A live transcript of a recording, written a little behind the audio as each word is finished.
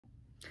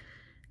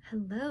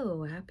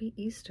Hello, happy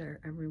Easter,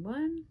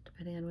 everyone,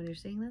 depending on when you're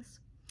seeing this.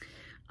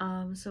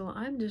 So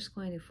I'm just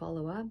going to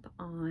follow up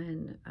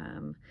on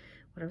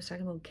what I was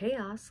talking about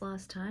chaos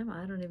last time.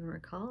 I don't even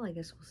recall. I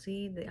guess we'll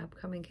see the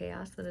upcoming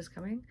chaos that is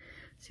coming.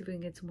 See if we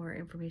can get some more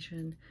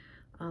information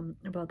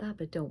about that.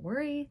 But don't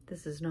worry,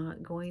 this is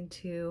not going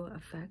to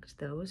affect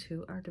those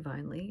who are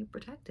divinely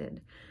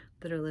protected,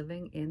 that are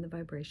living in the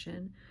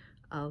vibration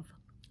of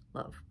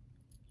love.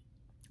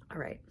 All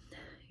right,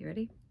 you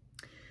ready?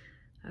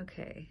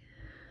 Okay.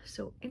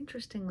 So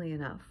interestingly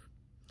enough,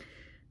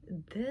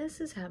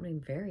 this is happening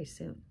very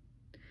soon.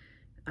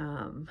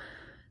 The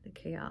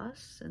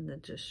chaos and the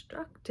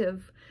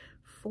destructive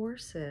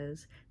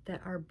forces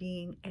that are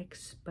being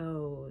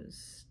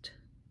exposed,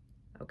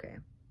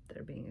 that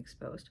are being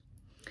exposed,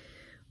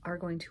 are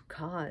going to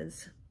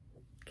cause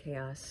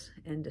chaos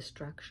and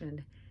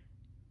destruction.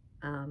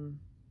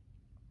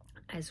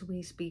 As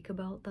we speak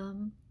about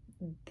them,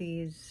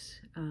 these,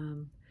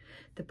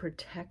 the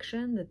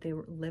protection that they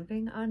were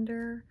living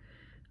under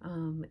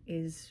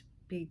is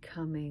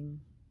becoming,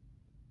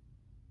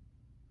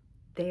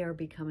 they are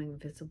becoming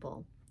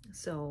visible.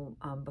 So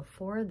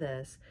before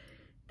this,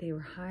 they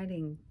were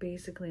hiding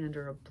basically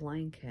under a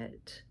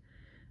blanket,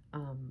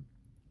 and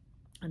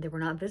they were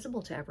not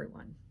visible to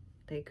everyone.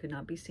 They could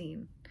not be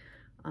seen,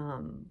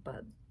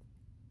 but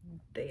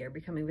they are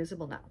becoming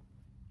visible now.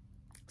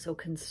 So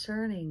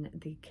concerning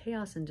the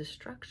chaos and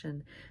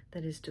destruction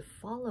that is to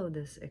follow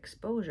this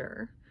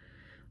exposure,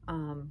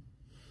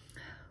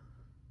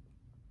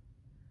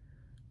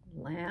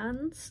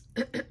 lands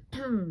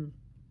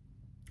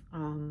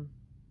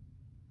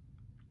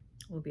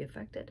will be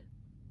affected.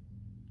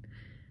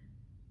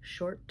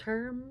 Short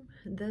term,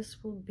 this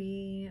will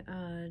be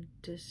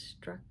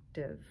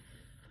destructive.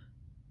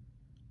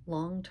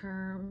 Long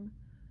term,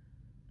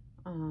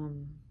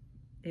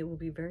 it will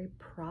be very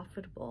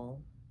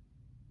profitable.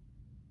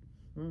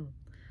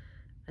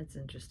 That's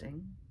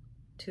interesting.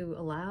 To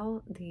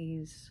allow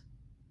these,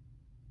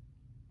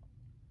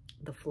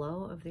 the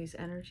flow of these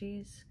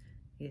energies,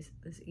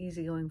 this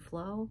easygoing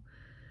flow,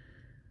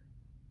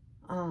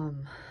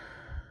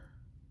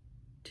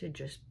 to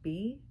just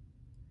be.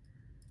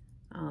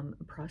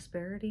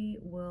 Prosperity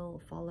will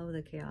follow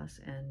the chaos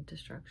and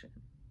destruction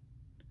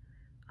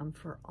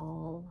for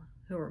all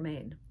who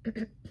remain.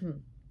 For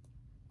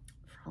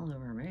all who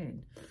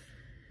remain.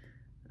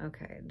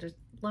 Okay, just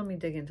let me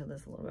dig into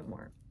this a little bit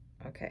more.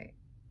 Okay,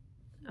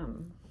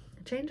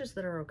 changes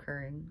that are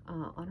occurring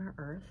on our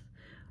Earth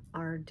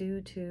are due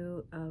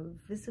to a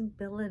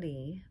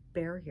visibility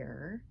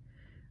barrier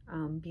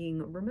being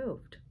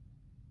removed.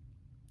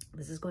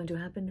 This is going to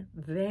happen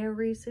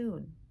very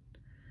soon.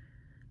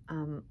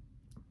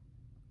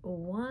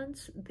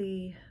 Once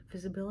the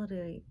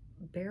visibility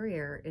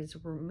barrier is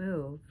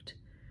removed,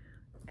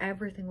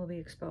 everything will be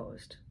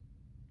exposed.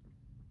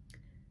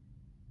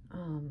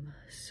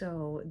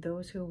 So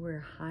those who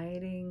were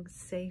hiding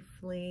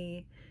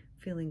safely,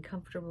 feeling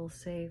comfortable,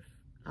 safe,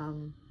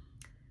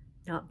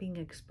 not being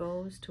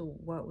exposed to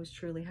what was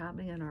truly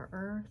happening on our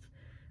Earth,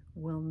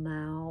 will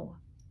now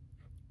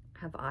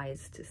have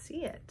eyes to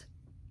see it.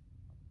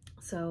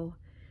 So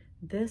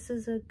this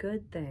is a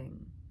good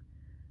thing,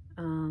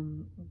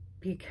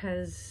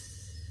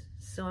 because,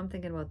 so I'm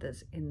thinking about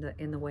this in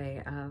the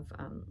way of,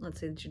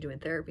 let's say that you're doing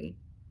therapy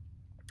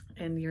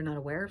and you're not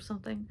aware of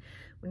something.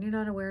 When you're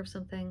not aware of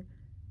something,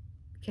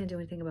 you can't do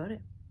anything about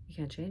it. You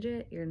can't change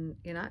it. You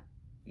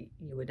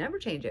would never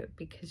change it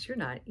because you're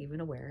not even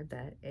aware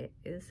that it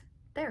is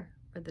there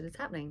or that it's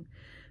happening.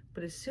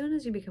 But as soon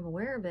as you become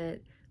aware of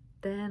it,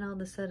 then all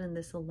of a sudden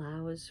this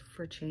allows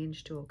for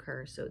change to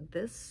occur. So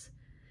this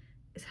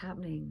is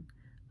happening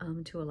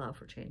to allow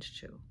for change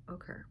to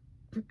occur.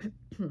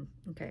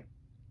 Okay,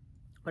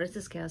 what does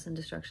this chaos and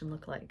destruction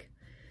look like?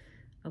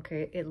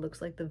 Okay, it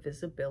looks like the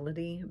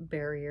visibility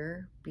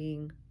barrier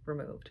being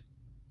removed.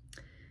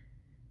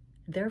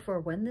 Therefore,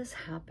 when this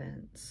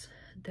happens,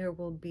 there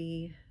will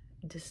be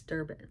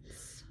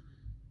disturbance,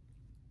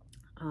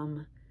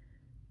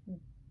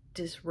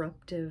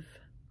 disruptive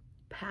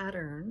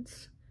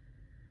patterns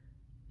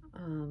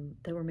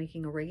that were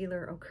making a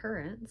regular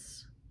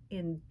occurrence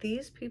in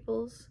these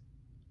people's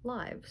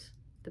lives,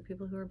 the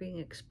people who are being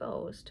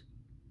exposed.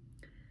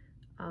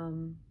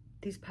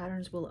 These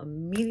patterns will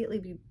immediately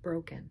be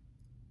broken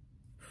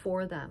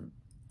for them.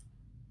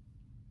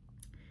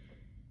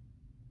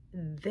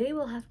 They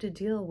will have to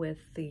deal with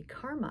the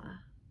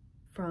karma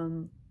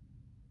from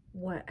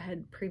what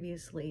had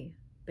previously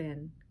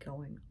been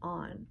going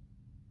on.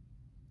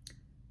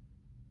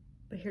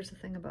 But here's the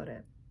thing about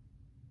it.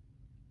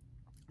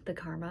 The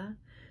karma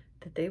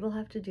that they will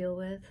have to deal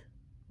with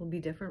will be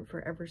different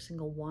for every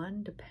single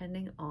one,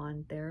 depending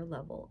on their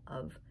level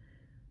of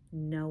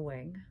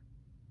knowing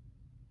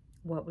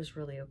what was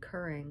really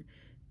occurring,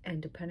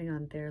 and depending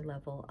on their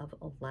level of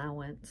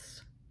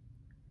allowance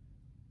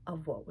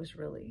of what was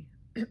really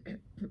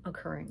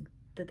occurring,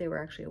 that they were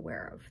actually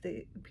aware of.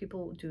 The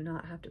people do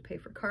not have to pay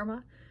for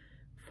karma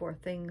for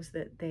things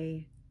that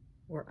they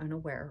were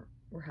unaware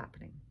were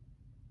happening.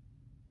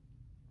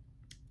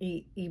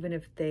 Even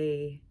if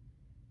they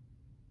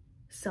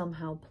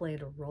somehow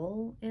played a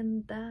role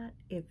in that,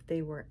 if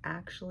they were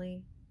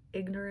actually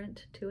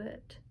ignorant to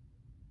it,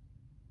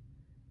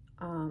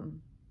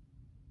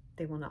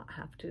 they will not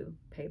have to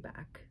pay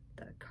back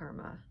the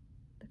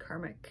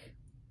karmic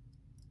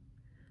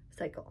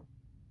cycle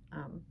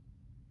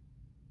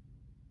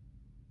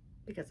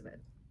because of it.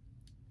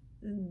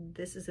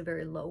 This is a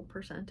very low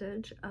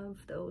percentage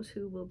of those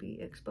who will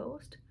be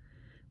exposed,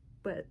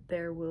 but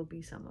there will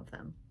be some of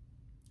them.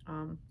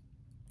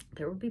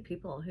 There will be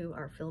people who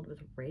are filled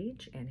with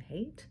rage and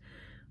hate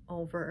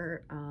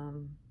over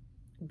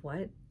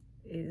what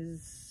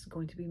is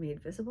going to be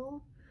made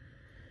visible.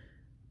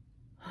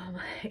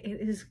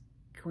 It is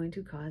going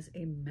to cause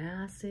a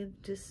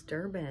massive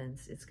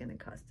disturbance. It's going to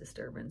cause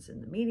disturbance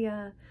in the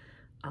media,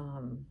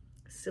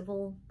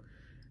 civil,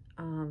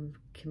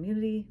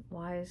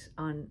 community-wise,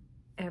 on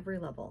every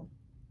level.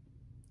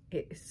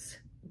 It is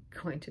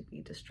going to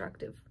be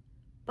destructive.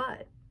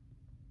 But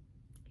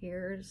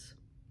here's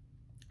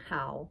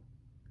how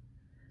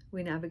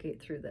we navigate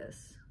through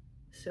this.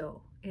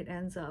 So it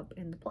ends up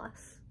in the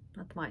plus,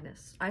 not the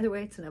minus. Either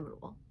way, it's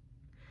inevitable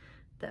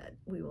that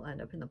we will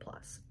end up in the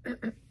plus.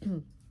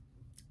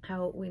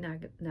 How we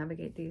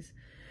navigate these,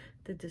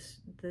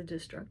 the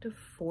destructive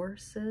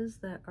forces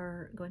that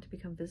are going to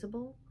become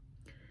visible,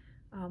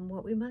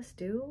 what we must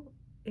do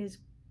is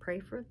pray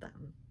for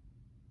them.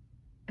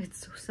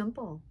 It's so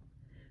simple.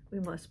 We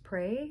must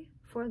pray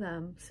for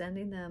them,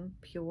 sending them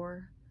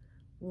pure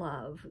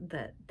love,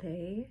 that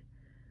they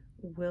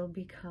will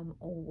become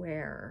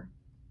aware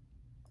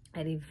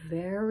at a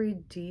very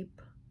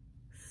deep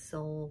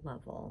soul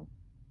level.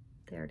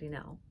 They already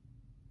know,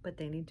 but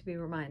they need to be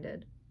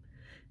reminded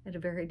at a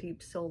very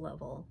deep soul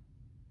level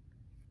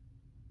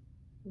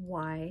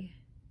why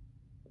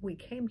we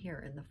came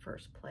here in the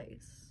first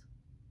place.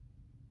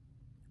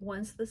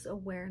 Once this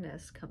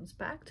awareness comes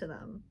back to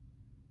them,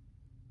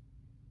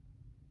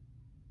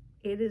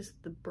 it is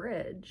the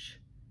bridge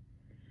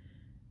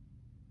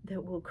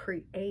that will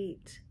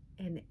create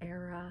an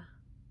era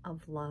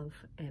of love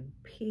and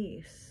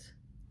peace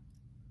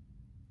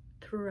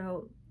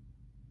throughout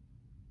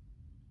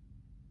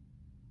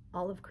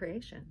all of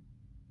creation.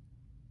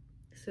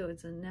 So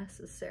it's a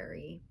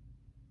necessary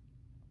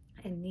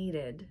and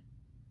needed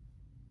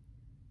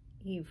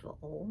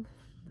evil.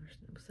 There's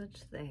no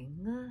such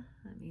thing.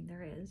 I mean,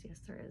 there is. Yes,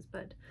 there is.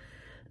 But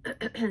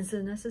it's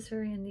a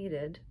necessary and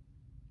needed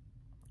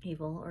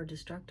evil or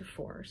destructive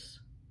force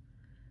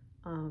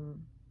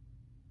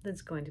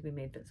that's going to be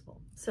made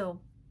visible. So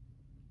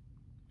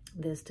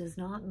this does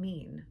not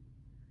mean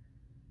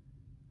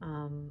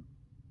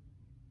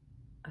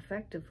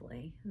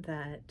effectively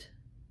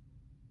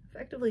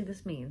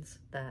this means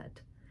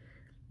that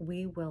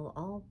we will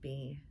all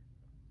be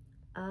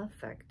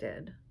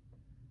affected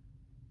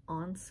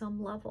on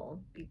some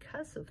level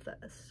because of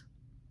this.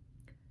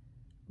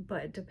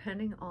 But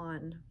depending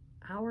on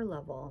our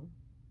level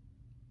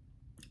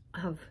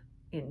of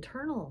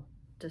internal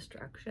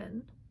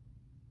destruction,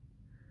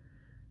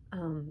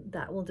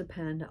 that will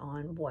depend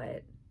on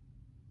what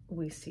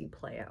we see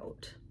play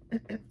out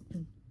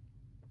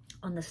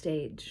on the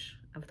stage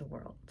of the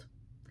world.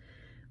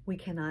 We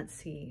cannot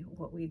see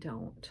what we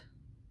don't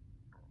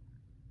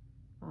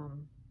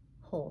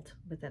hold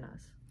within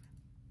us.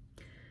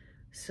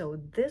 So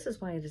this is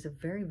why it is a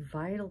very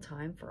vital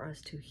time for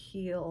us to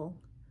heal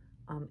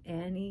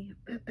any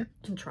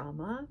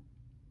trauma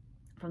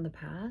from the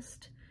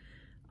past,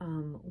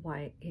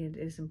 why it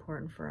is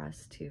important for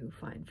us to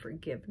find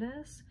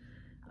forgiveness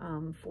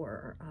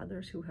for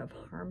others who have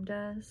harmed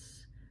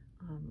us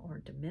or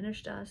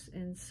diminished us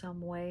in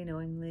some way,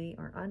 knowingly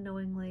or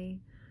unknowingly.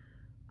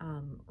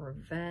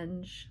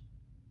 Revenge,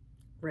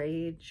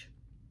 rage,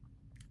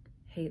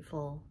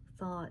 hateful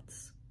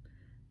thoughts,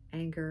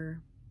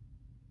 anger,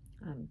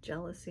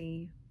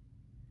 jealousy,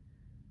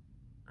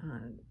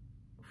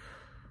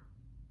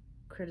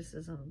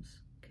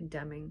 criticisms,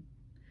 condemning,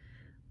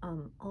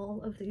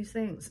 all of these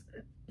things.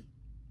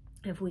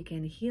 If we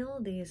can heal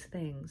these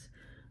things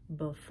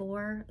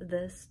before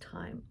this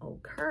time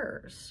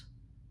occurs,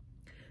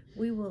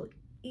 we will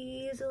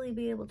easily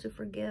be able to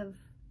forgive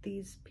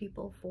these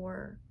people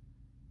for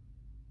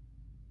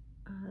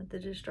the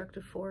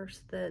destructive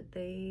force that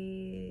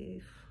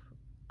they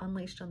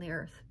unleashed on the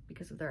earth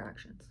because of their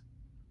actions.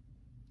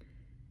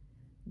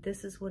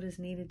 This is what is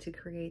needed to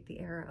create the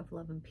era of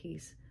love and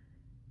peace.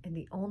 And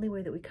the only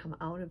way that we come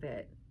out of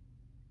it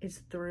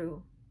is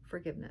through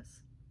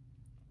forgiveness.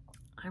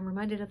 I'm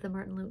reminded of the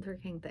Martin Luther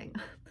King thing,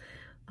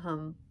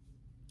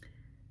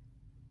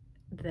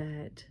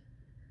 that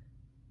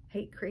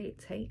hate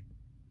creates hate,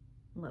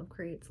 love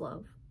creates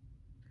love.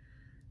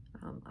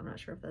 I'm not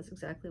sure if that's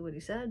exactly what he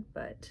said,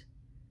 but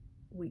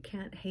we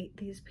can't hate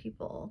these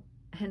people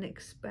and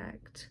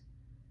expect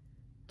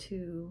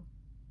to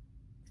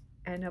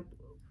end up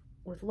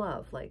with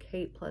love. Like,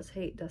 hate plus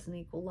hate doesn't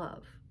equal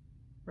love,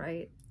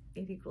 right?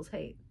 It equals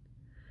hate.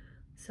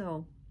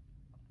 So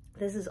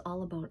this is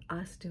all about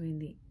us doing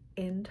the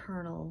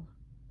internal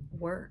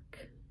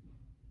work.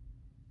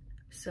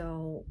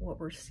 So what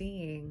we're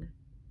seeing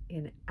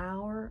in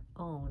our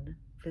own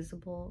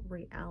visible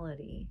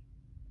reality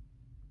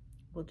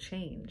will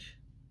change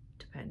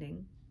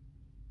depending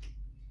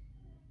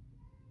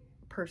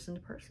person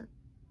to person.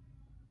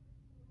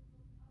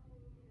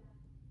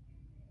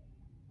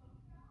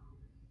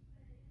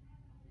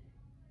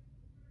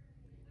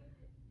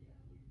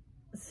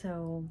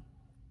 So,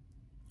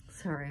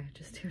 sorry, I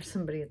just hear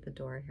somebody at the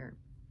door here.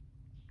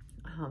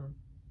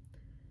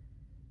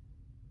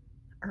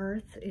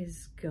 Earth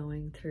is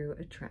going through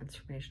a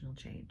transformational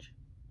change.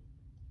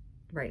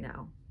 Right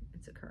now,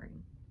 it's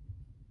occurring.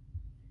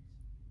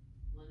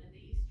 One of the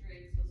Easter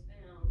eggs was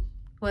found.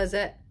 Was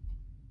it?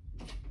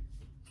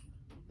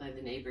 By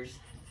the neighbors.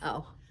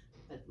 Oh.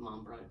 But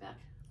Mom brought it back.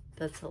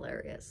 That's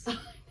hilarious. I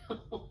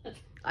know.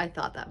 I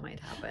thought that might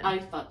happen. I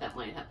thought that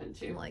might happen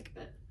too. Like,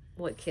 but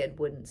what kid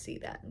wouldn't see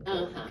that and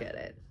go and get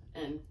it?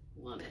 And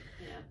want it,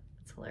 yeah.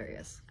 It's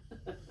hilarious.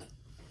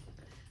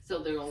 So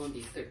there'll only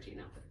be 13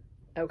 out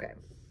there. Okay.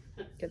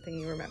 Good thing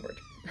you remembered.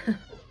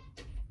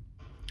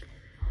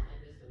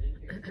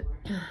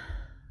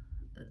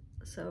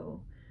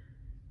 So,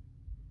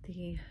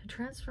 the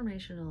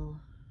transformational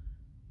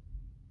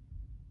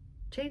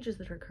changes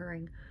that are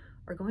occurring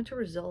are going to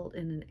result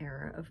in an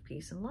era of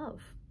peace and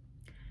love.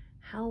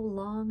 How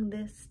long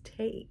this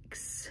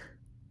takes,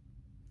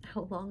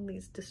 how long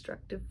these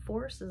destructive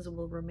forces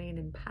will remain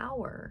in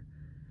power,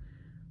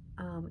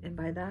 and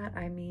by that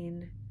I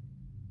mean,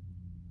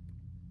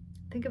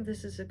 think of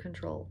this as a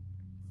control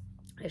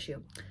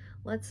issue.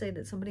 Let's say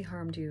that somebody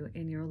harmed you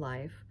in your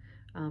life,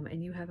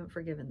 and you haven't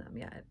forgiven them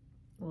yet.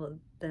 Well,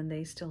 then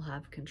they still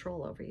have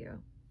control over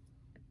you.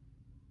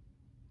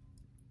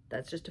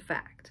 That's just a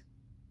fact.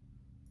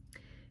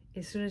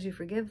 As soon as you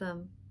forgive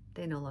them,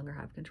 they no longer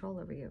have control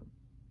over you.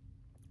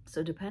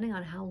 So depending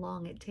on how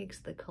long it takes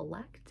the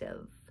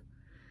collective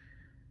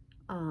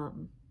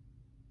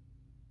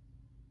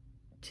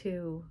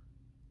to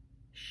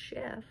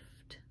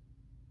shift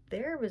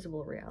their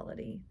visible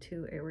reality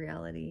to a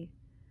reality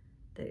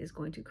that is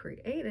going to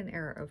create an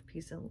era of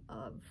peace and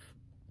love,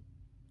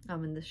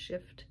 and the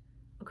shift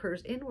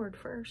occurs inward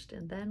first,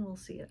 and then we'll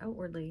see it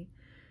outwardly.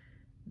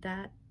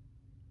 That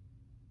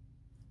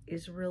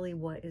is really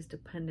what is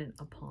dependent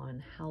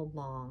upon how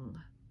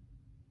long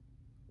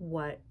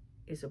what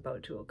is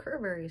about to occur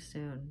very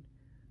soon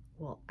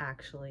will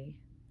actually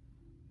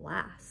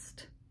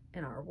last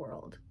in our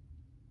world.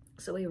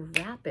 So a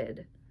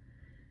rapid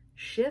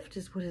shift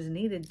is what is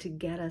needed to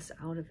get us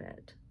out of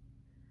it.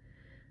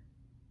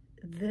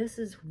 This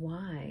is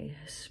why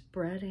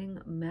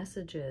spreading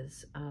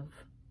messages of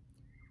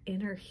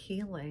inner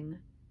healing,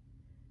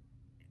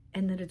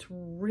 and that it's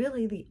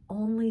really the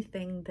only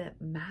thing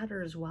that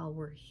matters while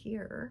we're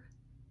here,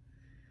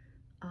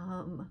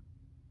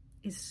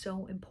 is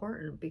so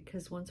important,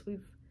 because once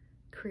we've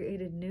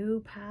created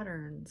new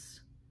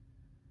patterns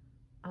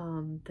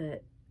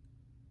that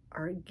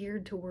are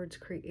geared towards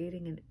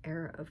creating an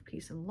era of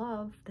peace and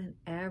love, then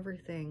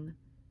everything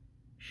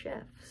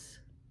shifts.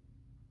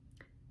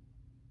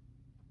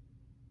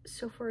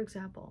 So for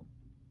example,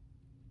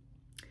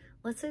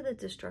 let's say that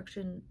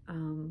destruction,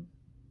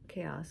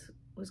 chaos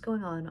was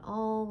going on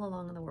all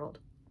along in the world.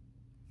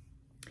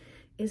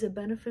 Is it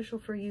beneficial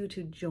for you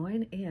to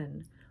join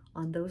in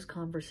on those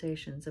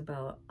conversations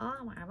about, oh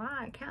my God,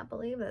 I can't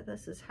believe that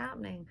this is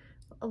happening,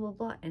 blah, blah,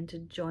 blah, and to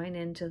join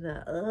into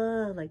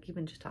the, like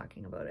even just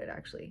talking about it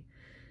actually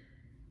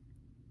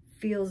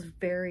feels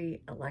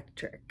very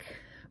electric,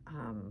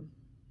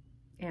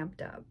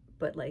 amped up,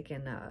 but like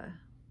in a,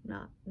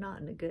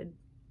 not in a good,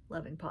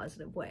 loving,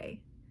 positive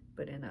way,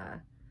 but in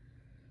a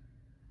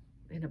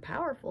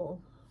powerful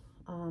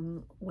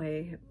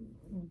way,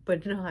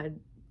 but not,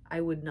 I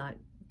would not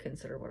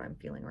consider what I'm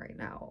feeling right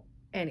now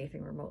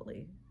anything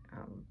remotely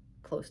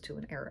close to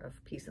an era of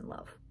peace and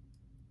love.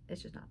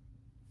 It's just not.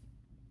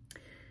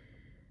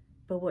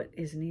 But what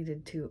is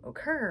needed to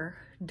occur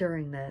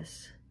during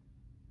this,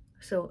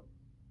 so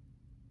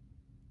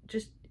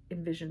just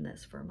envision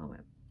this for a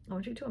moment. I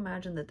want you to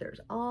imagine that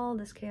there's all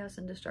this chaos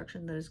and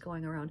destruction that is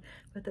going around,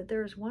 but that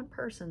there is one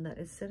person that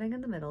is sitting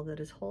in the middle that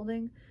is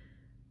holding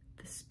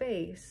the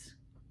space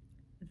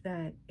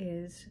that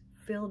is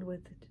filled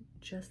with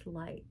just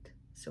light,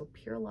 so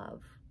pure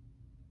love.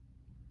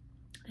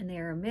 And they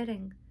are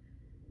emitting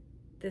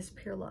this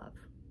pure love.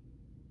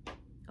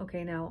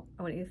 Okay, now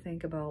I want you to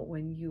think about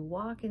when you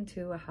walk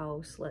into a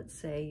house, let's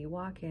say you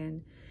walk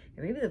in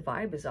and maybe the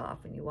vibe is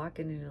off and you walk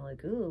in and you're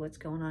like, ooh, what's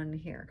going on in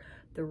here?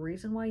 The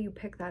reason why you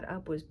pick that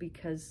up was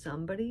because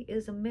somebody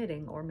is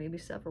emitting, or maybe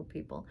several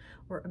people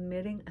were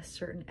emitting a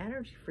certain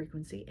energy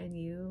frequency and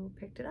you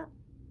picked it up.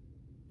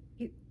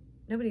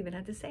 Nobody even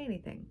had to say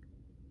anything.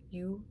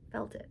 You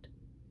felt it.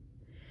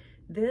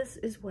 This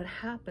is what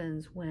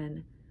happens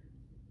when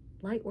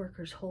light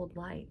workers hold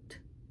light.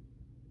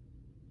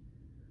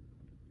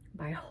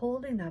 By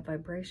holding that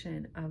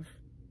vibration of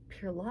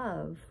pure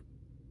love,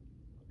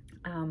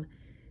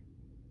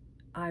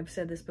 I've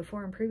said this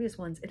before in previous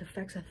ones, it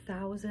affects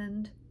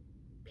 1,000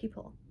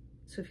 people.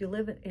 So if you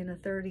live in a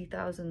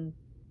 30,000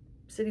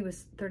 city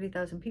with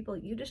 30,000 people,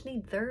 you just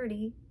need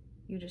 30.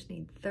 You just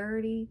need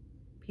 30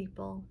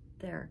 people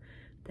there.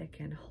 that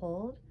can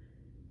hold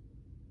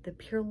the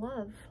pure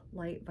love,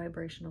 light,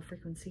 vibrational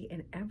frequency,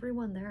 and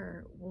everyone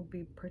there will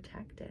be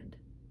protected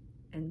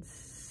and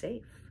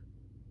safe.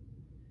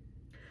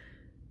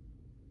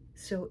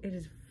 So it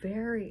is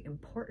very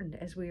important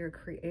as we are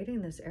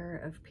creating this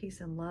era of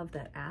peace and love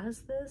that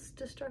as this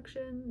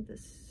destruction,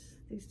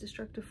 these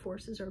destructive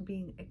forces are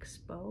being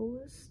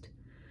exposed,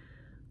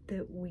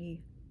 that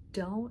we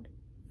don't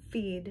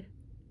feed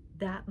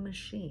that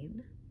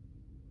machine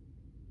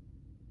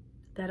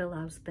that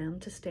allows them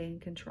to stay in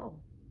control,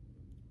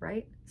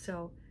 right?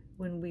 So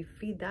when we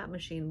feed that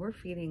machine, we're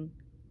feeding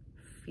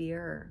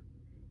fear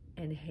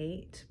and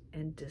hate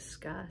and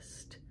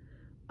disgust.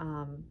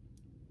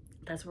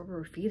 That's what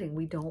we're feeding.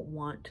 We don't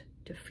want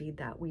to feed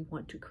that. We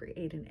want to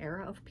create an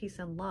era of peace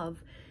and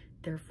love.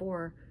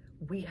 Therefore,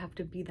 we have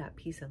to be that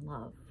peace and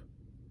love.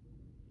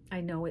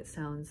 I know it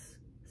sounds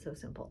so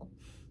simple.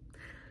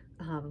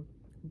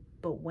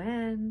 But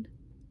when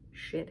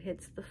shit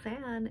hits the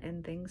fan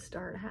and things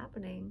start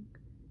happening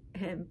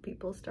and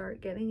people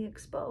start getting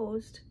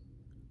exposed,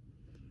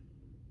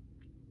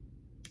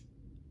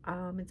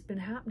 it's been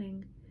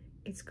happening.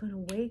 It's going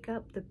to wake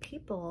up the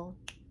people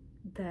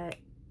that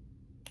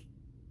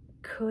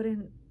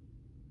couldn't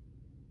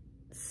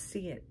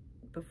see it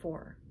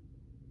before.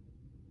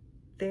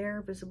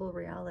 Their visible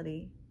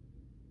reality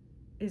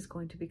is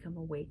going to become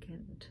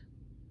awakened.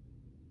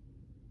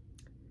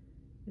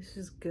 This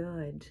is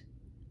good.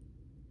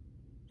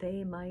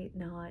 They might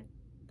not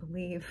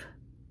believe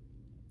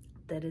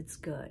that it's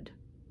good,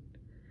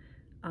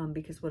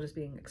 because what is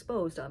being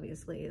exposed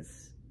obviously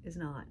is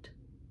not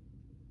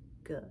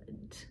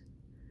good.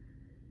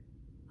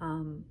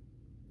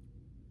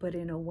 But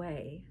in a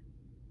way,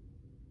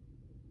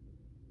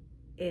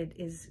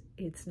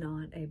 it's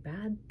not a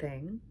bad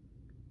thing,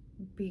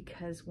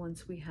 because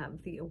once we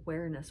have the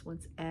awareness,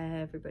 once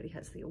everybody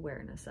has the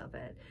awareness of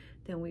it,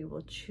 then we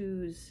will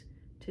choose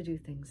to do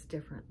things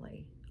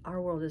differently.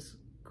 Our world is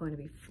going to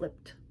be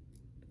flipped,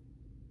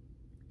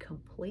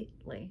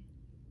 completely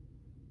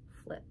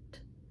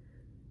flipped,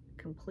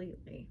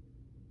 completely.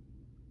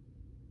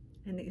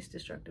 And these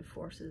destructive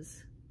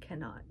forces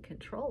cannot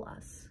control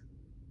us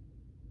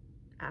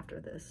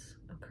after this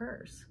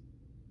occurs.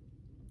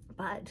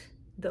 But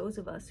those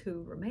of us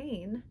who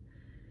remain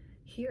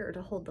here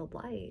to hold the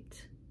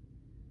light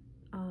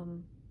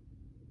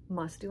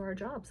must do our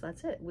jobs.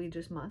 That's it. We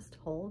just must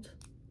hold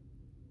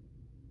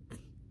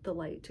the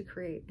light to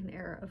create an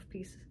era of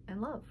peace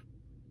and love.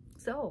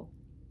 So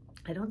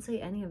I don't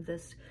say any of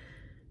this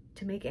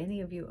to make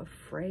any of you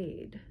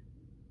afraid.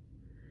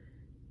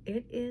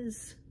 It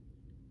is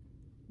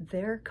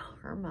their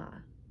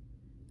karma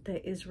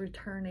that is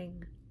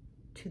returning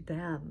to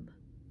them,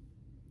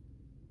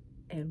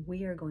 and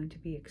we are going to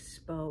be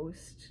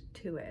exposed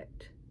to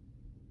it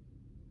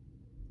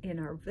in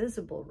our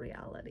visible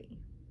reality,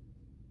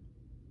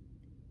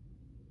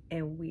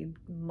 and we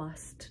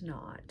must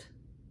not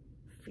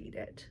feed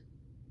it.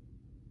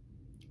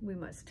 We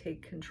must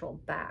take control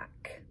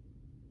back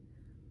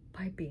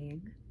by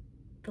being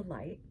the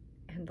light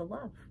and the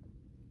love.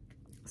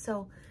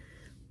 So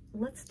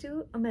let's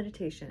do a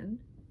meditation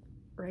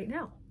right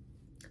now.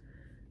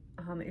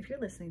 If you're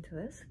listening to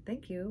this,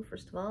 thank you.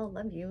 First of all,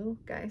 love you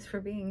guys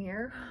for being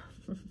here.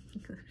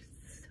 There's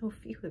so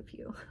few of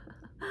you.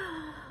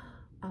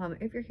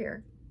 If you're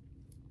here,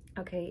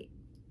 okay,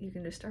 you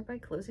can just start by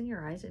closing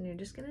your eyes, and you're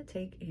just going to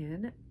take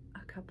in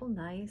a couple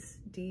nice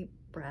deep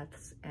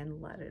breaths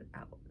and let it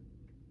out.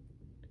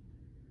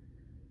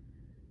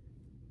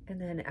 And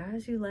then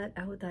as you let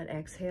out that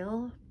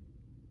exhale,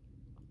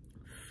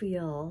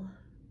 feel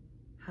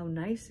how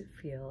nice it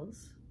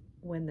feels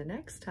when the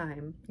next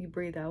time you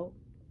breathe out,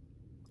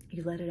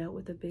 you let it out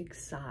with a big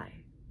sigh.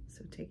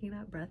 So taking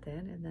that breath in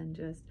and then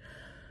just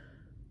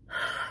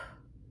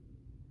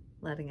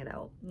letting it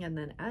out. And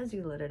then as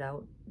you let it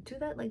out, do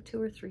that like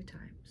 2 or 3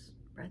 times.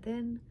 Breath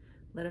in,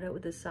 let it out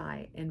with a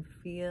sigh, and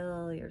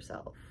feel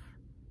yourself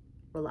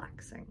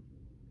relaxing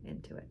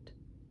into it.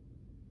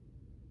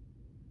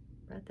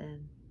 Breath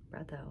in,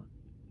 breath out,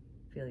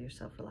 feel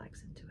yourself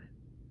relax into it.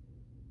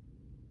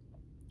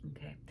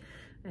 Okay,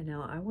 and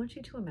now I want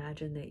you to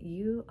imagine that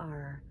you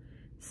are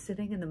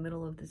sitting in the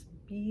middle of this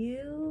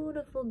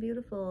beautiful,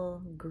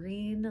 beautiful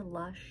green,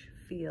 lush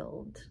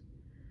field.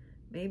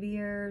 Maybe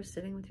you're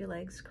sitting with your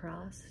legs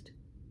crossed,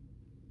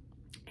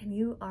 and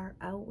you are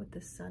out with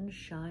the sun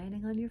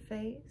shining on your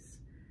face,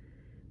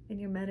 and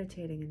you're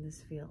meditating in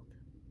this field.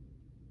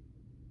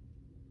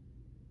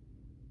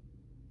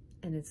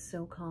 And it's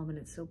so calm and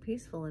it's so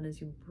peaceful. And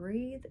as you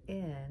breathe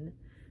in,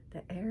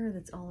 the air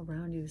that's all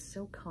around you is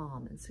so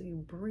calm. And so you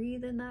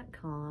breathe in that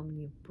calm and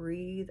you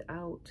breathe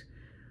out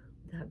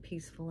that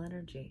peaceful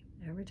energy.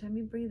 Every time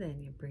you breathe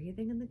in, you're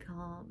breathing in the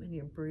calm and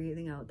you're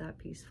breathing out that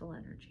peaceful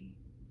energy.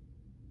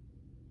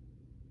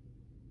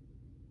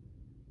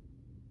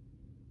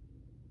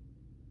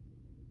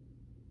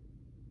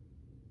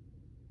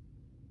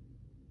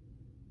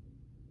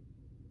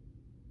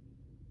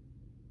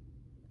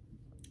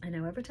 And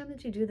now every time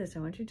that you do this, I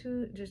want you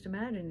to just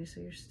imagine,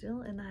 so you're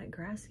still in that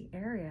grassy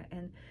area,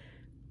 and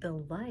the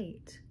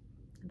light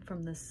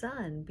from the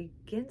sun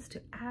begins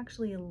to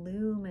actually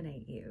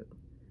illuminate you.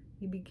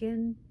 You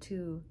begin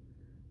to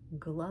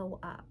glow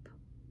up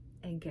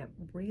and get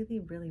really,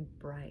 really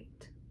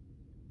bright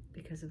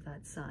because of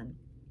that sun.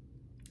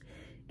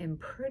 And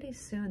pretty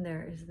soon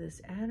there is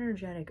this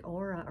energetic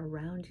aura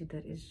around you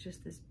that is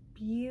just this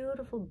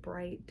beautiful,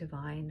 bright,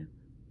 divine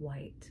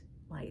white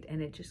light.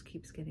 And it just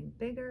keeps getting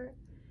bigger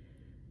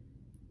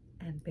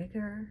and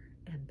bigger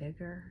and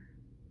bigger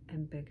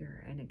and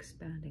bigger and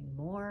expanding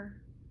more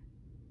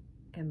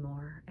and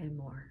more and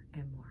more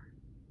and more.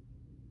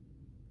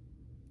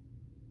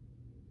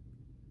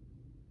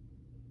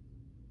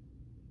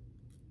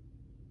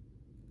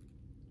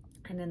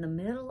 And in the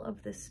middle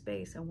of this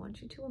space, I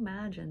want you to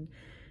imagine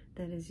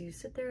that as you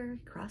sit there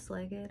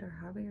cross-legged or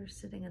however you're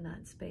sitting in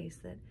that space,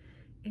 that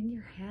in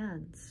your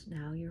hands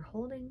now you're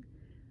holding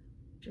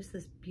just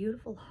this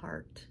beautiful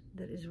heart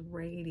that is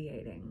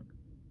radiating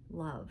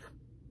love.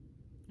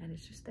 And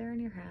it's just there in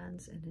your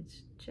hands, and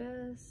it's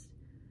just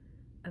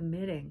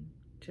emitting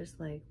just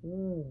like,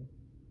 woo,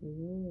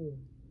 woo,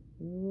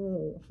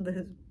 woo,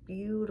 this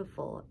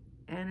beautiful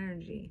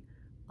energy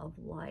of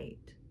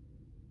light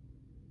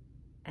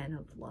and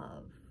of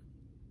love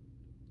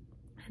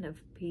and of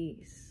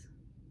peace.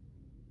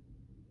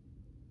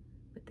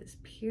 But this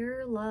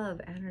pure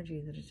love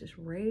energy that is just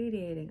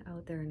radiating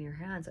out there in your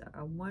hands,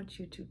 I want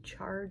you to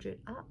charge it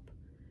up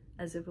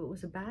as if it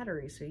was a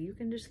battery. So you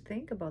can just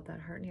think about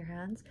that heart in your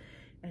hands.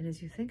 And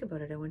as you think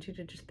about it, I want you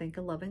to just think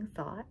a loving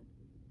thought,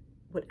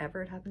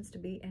 whatever it happens to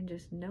be, and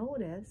just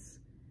notice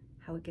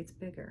how it gets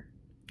bigger.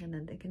 And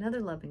then think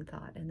another loving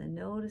thought, and then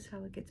notice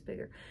how it gets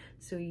bigger.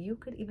 So you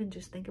could even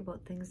just think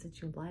about things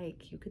that you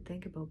like. You could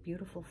think about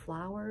beautiful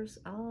flowers.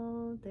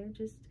 Oh, they're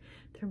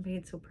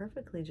made so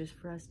perfectly just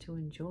for us to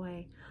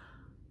enjoy.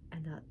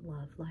 And that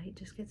love light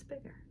just gets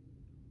bigger.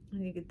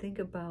 And you could think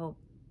about,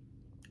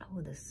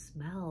 oh, the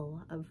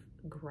smell of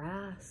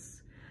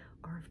grass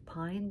or of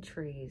pine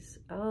trees.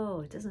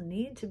 Oh, it doesn't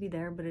need to be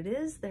there, but it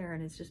is there,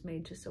 and it's just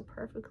made just so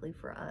perfectly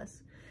for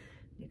us.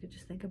 You could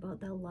just think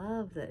about the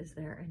love that is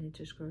there, and it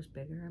just grows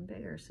bigger and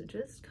bigger. So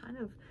just kind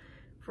of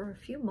for a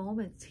few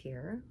moments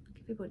here, I'll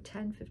give you about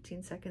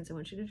 10-15 seconds. I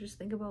want you to just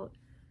think about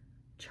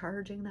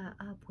charging that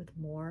up with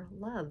more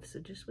love. So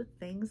just with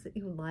things that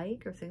you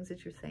like, or things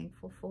that you're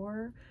thankful for,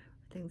 or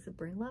things that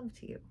bring love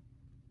to you.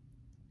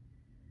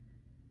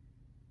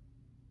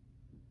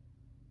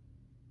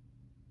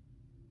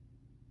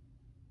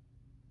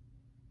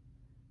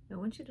 I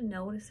want you to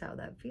notice how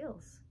that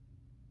feels.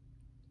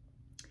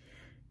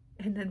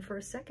 And then for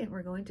a second,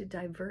 we're going to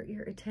divert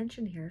your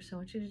attention here. So I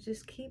want you to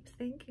just keep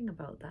thinking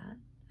about that,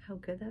 how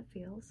good that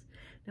feels.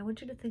 Now I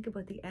want you to think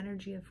about the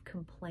energy of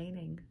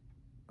complaining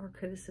or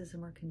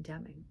criticism or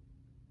condemning.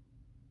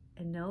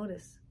 And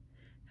notice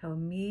how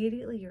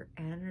immediately your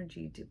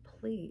energy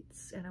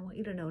depletes. And I want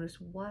you to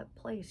notice what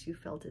place you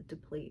felt it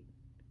deplete.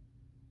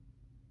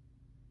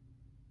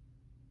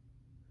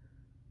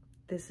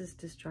 This is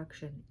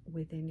destruction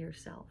within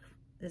yourself.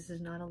 This is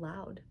not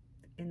allowed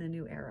in the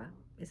new era.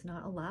 It's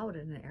not allowed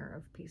in an era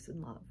of peace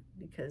and love,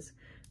 because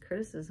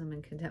criticism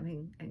and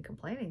condemning and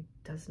complaining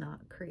does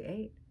not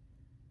create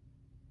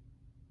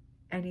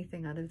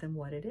anything other than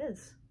what it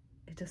is.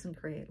 It doesn't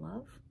create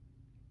love.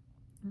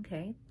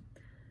 Okay.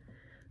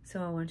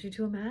 So I want you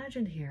to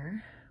imagine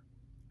here,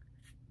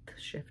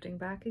 shifting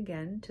back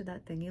again to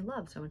that thing you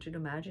love. So I want you to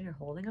imagine you're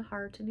holding a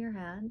heart in your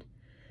hand.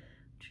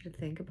 I want you to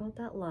think about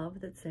that love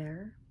that's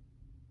there.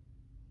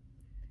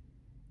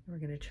 We're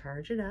going to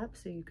charge it up.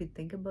 So you could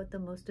think about the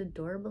most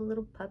adorable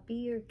little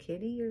puppy or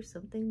kitty or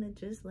something that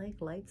just like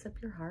lights up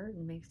your heart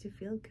and makes you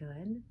feel good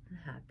and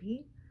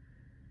happy.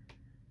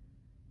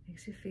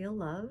 Makes you feel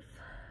love.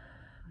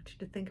 I want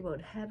you to think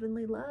about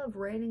heavenly love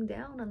raining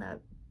down on that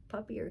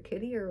puppy or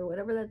kitty or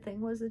whatever that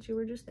thing was that you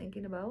were just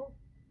thinking about.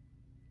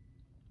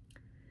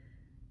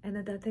 And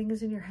that thing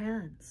is in your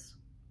hands.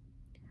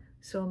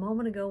 So a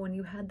moment ago, when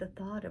you had the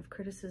thought of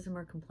criticism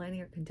or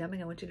complaining or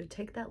condemning, I want you to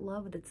take that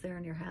love that's there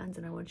in your hands,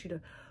 and I want you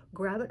to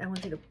grab it. I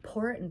want you to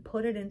pour it and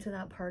put it into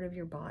that part of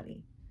your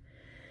body,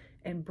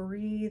 and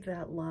breathe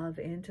that love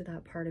into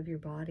that part of your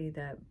body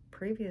that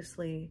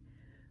previously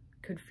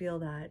could feel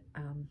that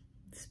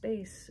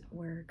space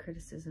where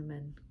criticism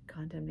and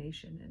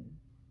condemnation and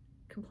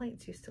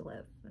complaints used to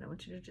live. And I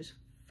want you to just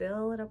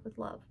fill it up with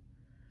love.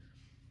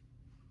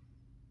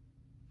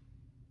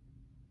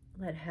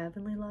 Let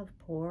heavenly love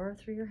pour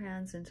through your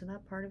hands into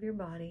that part of your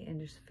body,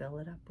 and just fill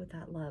it up with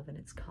that love. And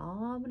it's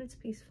calm and it's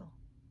peaceful.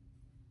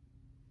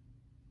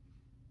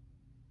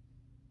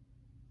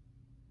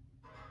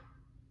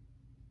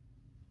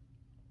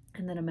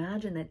 And then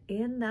imagine that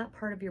in that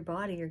part of your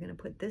body, you're going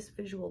to put this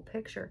visual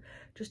picture,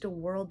 just a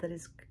world that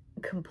is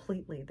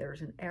completely,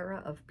 there's an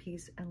era of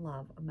peace and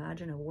love.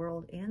 Imagine a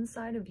world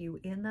inside of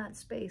you in that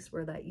space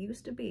where that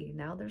used to be.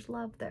 Now there's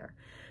love there.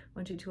 I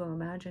want you to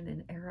imagine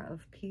an era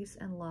of peace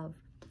and love.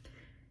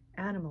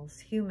 Animals,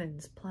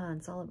 humans,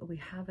 plants, all of it. We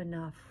have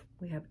enough.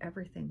 We have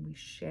everything. We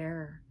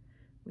share.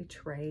 We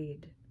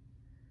trade.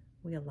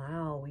 We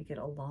allow. We get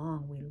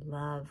along. We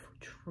love,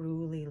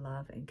 truly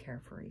love and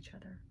care for each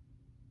other.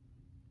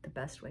 the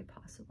best way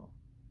possible.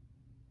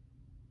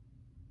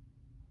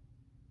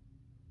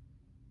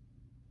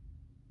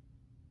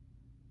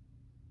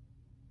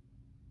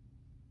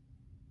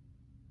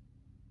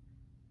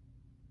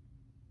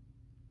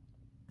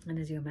 And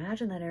as you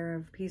imagine that era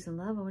of peace and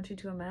love, I want you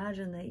to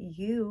imagine that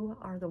you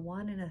are the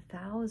 1 in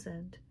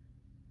 1,000.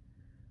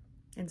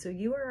 And so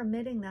you are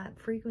emitting that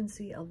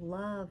frequency of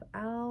love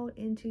out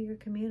into your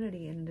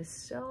community. And it is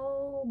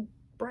so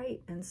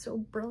bright and so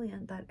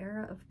brilliant, that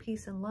era of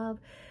peace and love,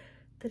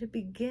 that it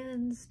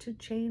begins to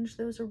change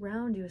those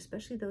around you,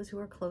 especially those who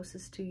are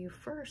closest to you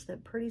first,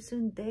 that pretty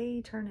soon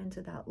they turn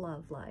into that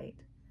love light.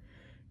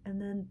 And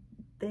then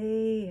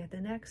the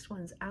next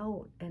one's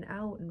out and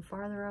out and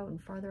farther out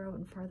and farther out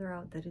and farther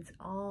out, that it's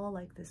all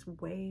like this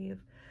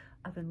wave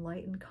of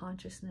enlightened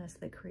consciousness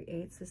that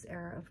creates this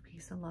era of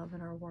peace and love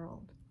in our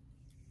world.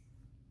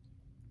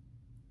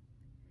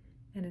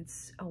 And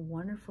it's a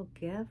wonderful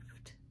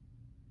gift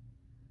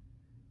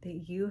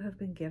that you have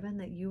been given,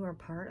 that you are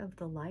part of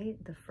the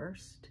light, the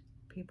first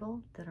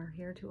people that are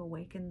here to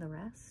awaken the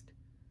rest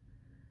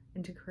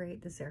and to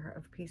create this era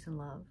of peace and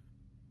love.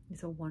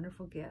 It's a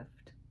wonderful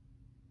gift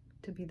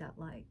to be that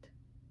light.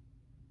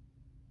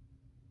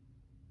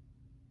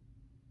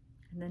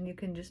 And then you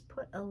can just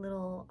put a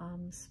little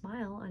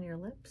smile on your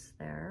lips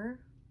there.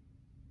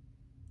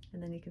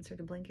 And then you can start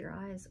to blink your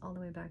eyes all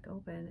the way back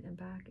open and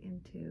back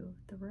into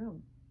the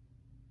room.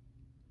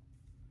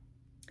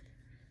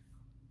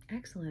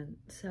 Excellent.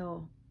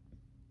 So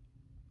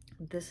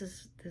this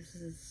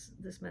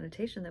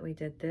meditation that we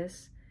did,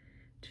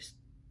 just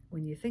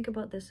when you think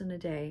about this in a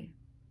day,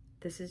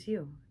 this is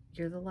you.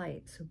 You're the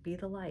light. So be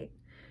the light.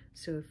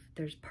 So if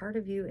there's part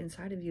of you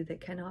inside of you that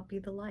cannot be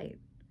the light,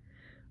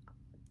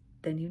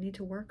 then you need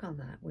to work on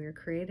that. We are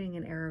creating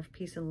an era of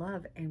peace and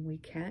love, and we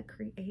can't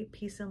create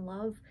peace and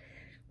love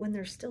when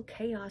there's still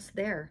chaos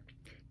there.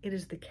 It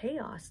is the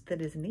chaos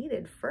that is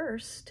needed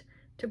first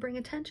to bring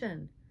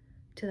attention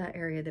to that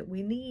area that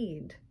we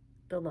need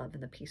the love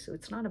and the peace. So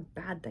it's not a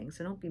bad thing.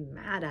 So don't be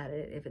mad at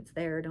it if it's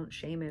there. Don't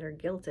shame it or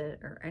guilt it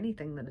or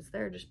anything that it's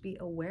there. Just be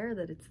aware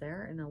that it's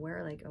there, and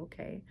aware like,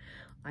 okay,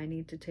 I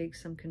need to take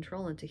some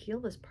control and to heal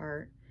this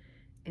part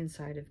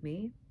inside of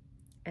me,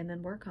 and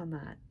then work on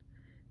that.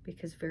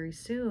 Because very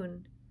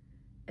soon,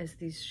 as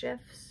these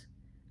shifts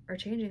are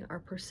changing, our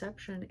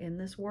perception in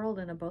this world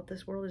and about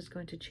this world is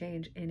going to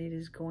change, and it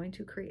is going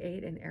to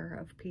create an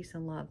era of peace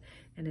and love.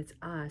 And it's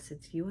us,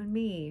 it's you and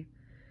me,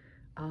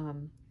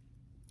 and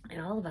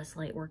all of us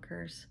light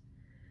workers,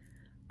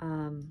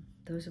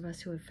 those of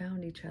us who have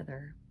found each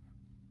other,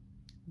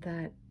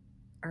 that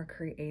are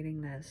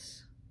creating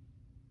this.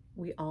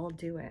 We all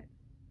do it.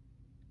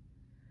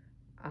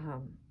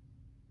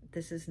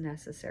 This is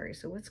necessary.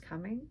 So what's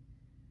coming?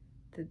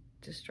 The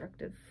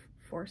destructive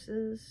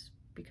forces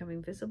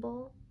becoming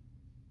visible.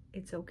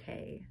 It's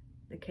okay.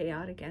 The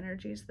chaotic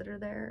energies that are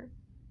there,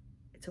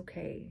 it's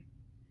okay.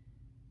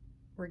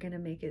 We're going to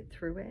make it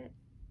through it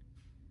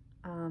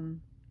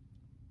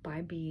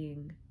by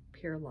being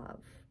pure love.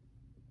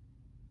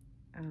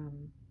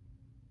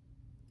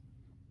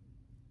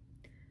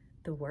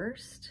 The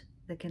worst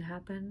that can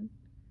happen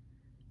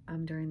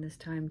during this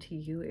time to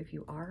you, if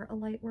you are a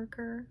light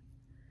worker,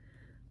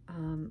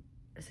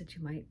 is that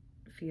you might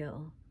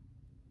feel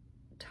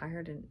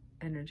tired and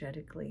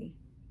energetically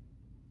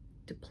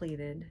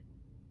depleted.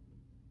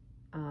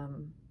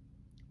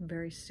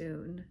 Very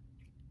soon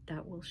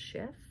that will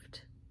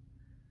shift.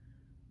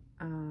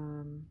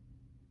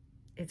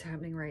 It's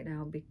happening right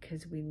now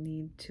because we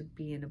need to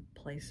be in a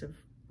place of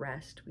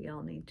rest. We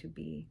all need to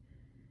be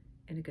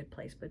in a good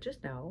place, but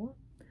just know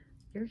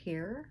you're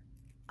here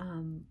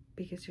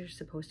because you're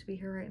supposed to be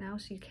here right now,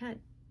 so you can't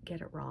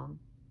get it wrong.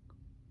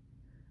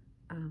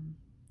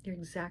 You're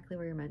exactly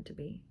where you're meant to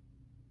be.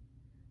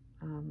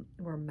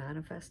 We're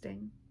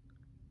manifesting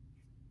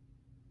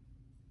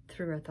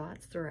through our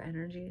thoughts, through our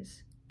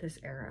energies, this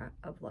era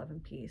of love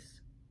and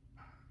peace.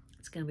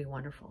 It's going to be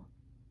wonderful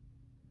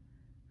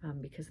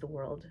because the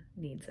world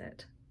needs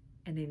it,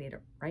 and they need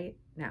it right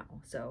now.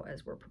 So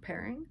as we're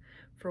preparing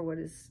for what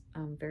is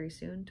very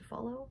soon to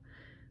follow,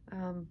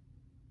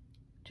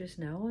 just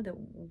know that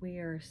we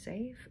are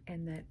safe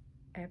and that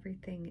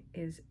everything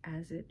is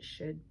as it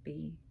should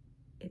be.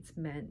 It's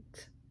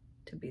meant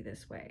to be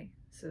this way.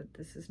 So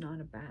this is not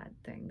a bad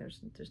thing.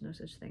 There's no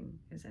such thing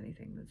as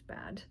anything that's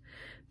bad,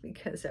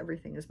 because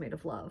everything is made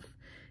of love.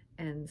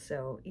 And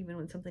so even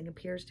when something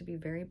appears to be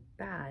very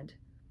bad,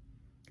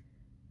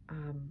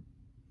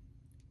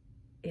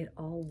 it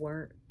all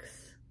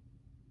works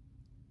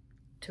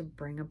to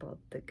bring about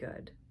the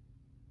good.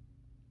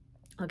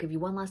 I'll give you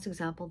one last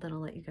example, then I'll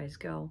let you guys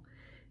go.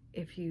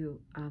 If you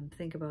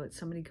think about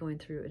somebody going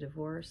through a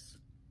divorce,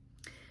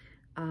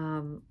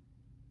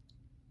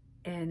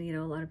 and, you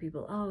know, a lot of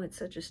people, oh, it's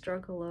such a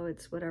struggle, oh,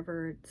 it's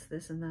whatever, it's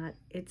this and that.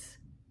 It's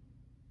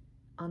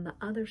on the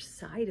other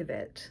side of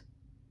it.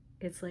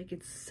 It's like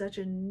it's such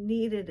a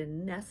needed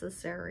and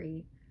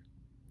necessary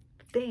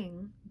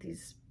thing,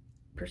 these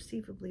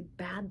perceivably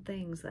bad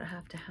things that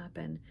have to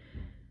happen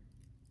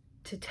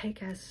to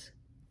take us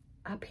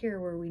up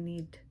here where we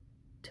need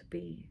to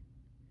be.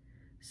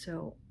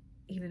 So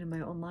even in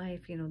my own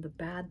life, you know, the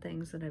bad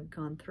things that I've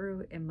gone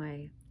through in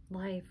my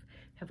life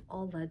have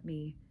all led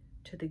me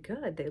to the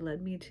good. They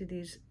led me to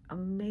these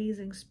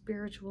amazing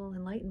spiritual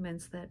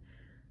enlightenments that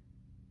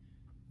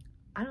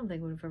I don't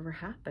think would have ever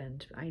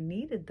happened. I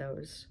needed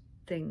those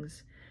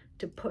things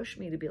to push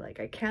me to be like,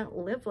 I can't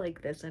live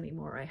like this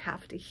anymore. I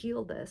have to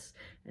heal this,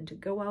 and to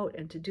go out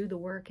and to do the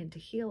work and to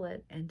heal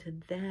it, and to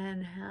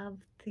then have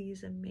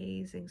these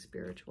amazing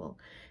spiritual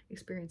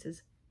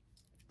experiences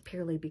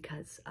purely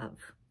because of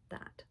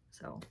that.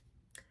 So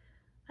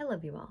I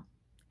love you all,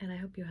 and I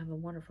hope you have a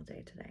wonderful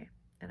day today,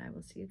 and I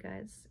will see you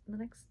guys in the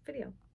next video.